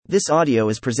This audio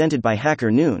is presented by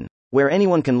Hacker Noon, where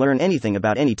anyone can learn anything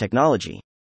about any technology.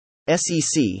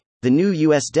 SEC, the new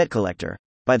US debt collector,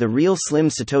 by the real Slim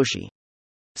Satoshi.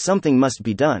 Something must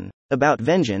be done. About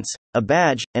vengeance, a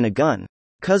badge, and a gun.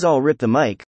 'Cause I'll rip the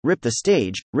mic, rip the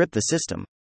stage, rip the system.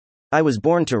 I was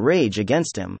born to rage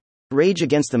against him. Rage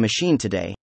against the machine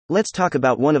today. Let's talk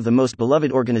about one of the most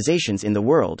beloved organizations in the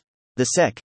world, the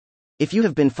SEC. If you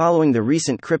have been following the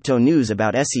recent crypto news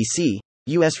about SEC,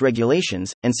 US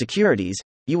regulations, and securities,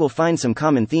 you will find some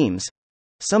common themes.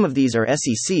 Some of these are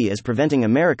SEC is preventing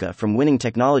America from winning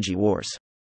technology wars.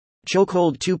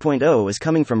 Chokehold 2.0 is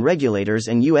coming from regulators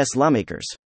and US lawmakers.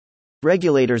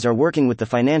 Regulators are working with the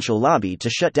financial lobby to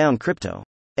shut down crypto.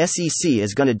 SEC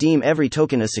is gonna deem every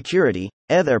token a security,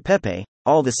 ETH or Pepe,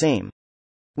 all the same.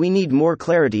 We need more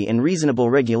clarity and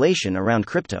reasonable regulation around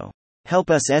crypto.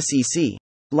 Help us, SEC.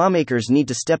 Lawmakers need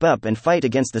to step up and fight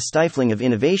against the stifling of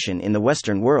innovation in the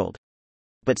Western world.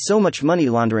 But so much money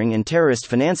laundering and terrorist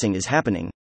financing is happening.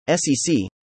 SEC.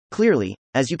 Clearly,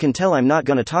 as you can tell, I'm not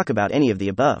gonna talk about any of the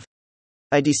above.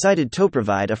 I decided to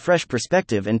provide a fresh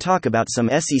perspective and talk about some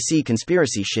SEC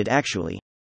conspiracy shit actually.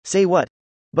 Say what?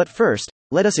 But first,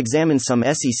 let us examine some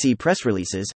SEC press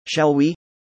releases, shall we?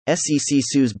 SEC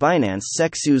sues Binance,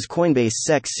 SEC sues Coinbase,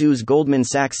 SEC sues Goldman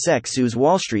Sachs, SEC sues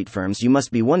Wall Street firms. You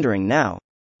must be wondering now,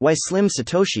 why Slim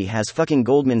Satoshi has fucking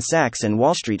Goldman Sachs and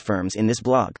Wall Street firms in this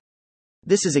blog.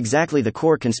 This is exactly the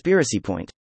core conspiracy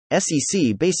point.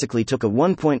 SEC basically took a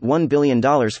 $1.1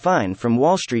 billion fine from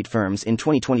Wall Street firms in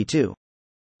 2022.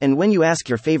 And when you ask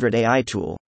your favorite AI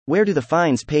tool, where do the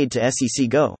fines paid to SEC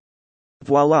go?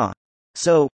 Voila.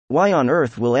 So, why on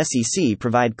earth will SEC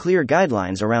provide clear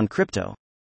guidelines around crypto?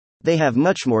 They have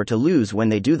much more to lose when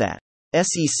they do that.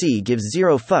 SEC gives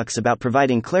zero fucks about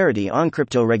providing clarity on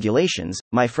crypto regulations,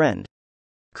 my friend.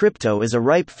 Crypto is a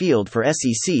ripe field for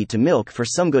SEC to milk for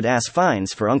some good-ass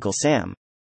fines for Uncle Sam.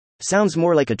 Sounds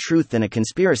more like a truth than a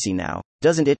conspiracy now,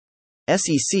 doesn't it?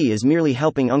 SEC is merely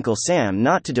helping Uncle Sam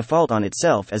not to default on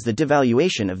itself as the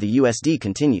devaluation of the USD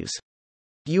continues.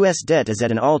 US debt is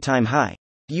at an all-time high.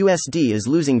 USD is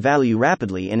losing value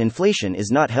rapidly and inflation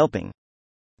is not helping.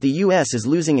 The US is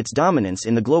losing its dominance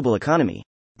in the global economy.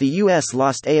 The US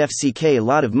lost AFCK a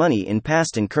lot of money in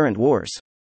past and current wars.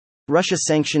 Russia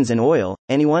sanctions and oil,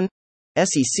 anyone?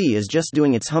 SEC is just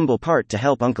doing its humble part to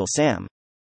help Uncle Sam.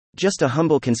 Just a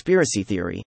humble conspiracy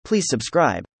theory. Please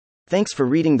subscribe. Thanks for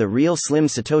reading The Real Slim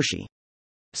Satoshi.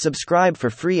 Subscribe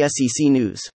for free SEC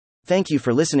news. Thank you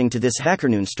for listening to this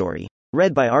HackerNoon story,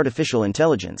 read by Artificial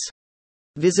Intelligence.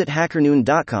 Visit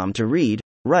hackernoon.com to read,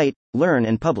 write, learn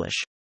and publish.